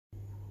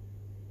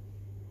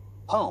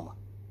Home.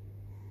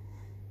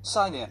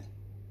 Sign in.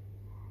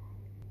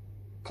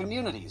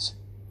 Communities.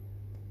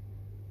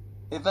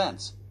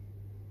 Events.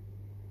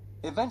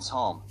 Events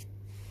Home.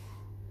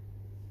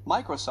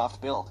 Microsoft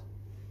Build.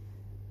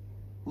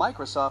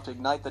 Microsoft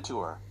Ignite the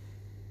Tour.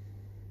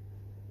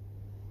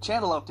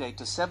 Channel update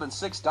to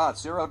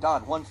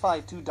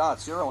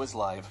 76.0.152.0 is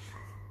live.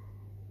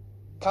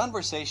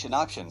 Conversation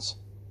options.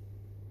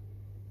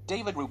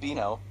 David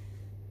Rubino.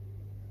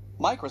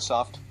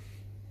 Microsoft.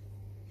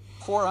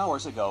 4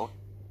 hours ago.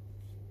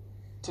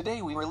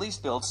 Today we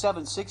released build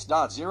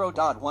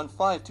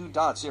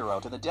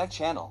 76.0.152.0 to the dev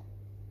channel.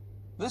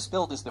 This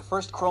build is the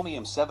first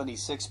Chromium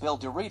 76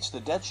 build to reach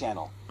the dev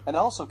channel, and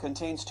also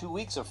contains 2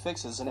 weeks of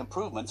fixes and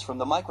improvements from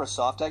the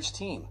Microsoft Edge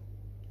team.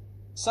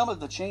 Some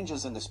of the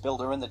changes in this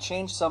build are in the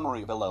change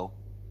summary below.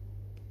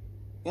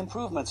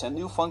 Improvements and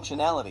new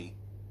functionality.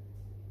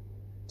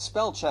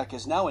 Spell check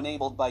is now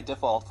enabled by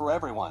default for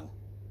everyone.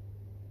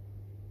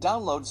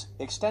 Downloads,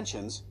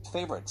 extensions,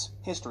 favorites,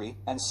 history,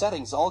 and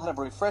settings all have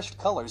refreshed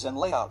colors and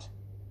layout.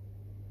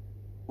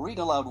 Read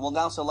Aloud will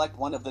now select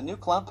one of the new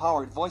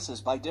cloud-powered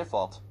voices by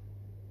default.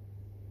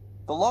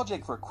 The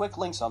logic for quick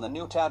links on the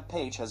new tab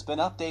page has been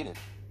updated.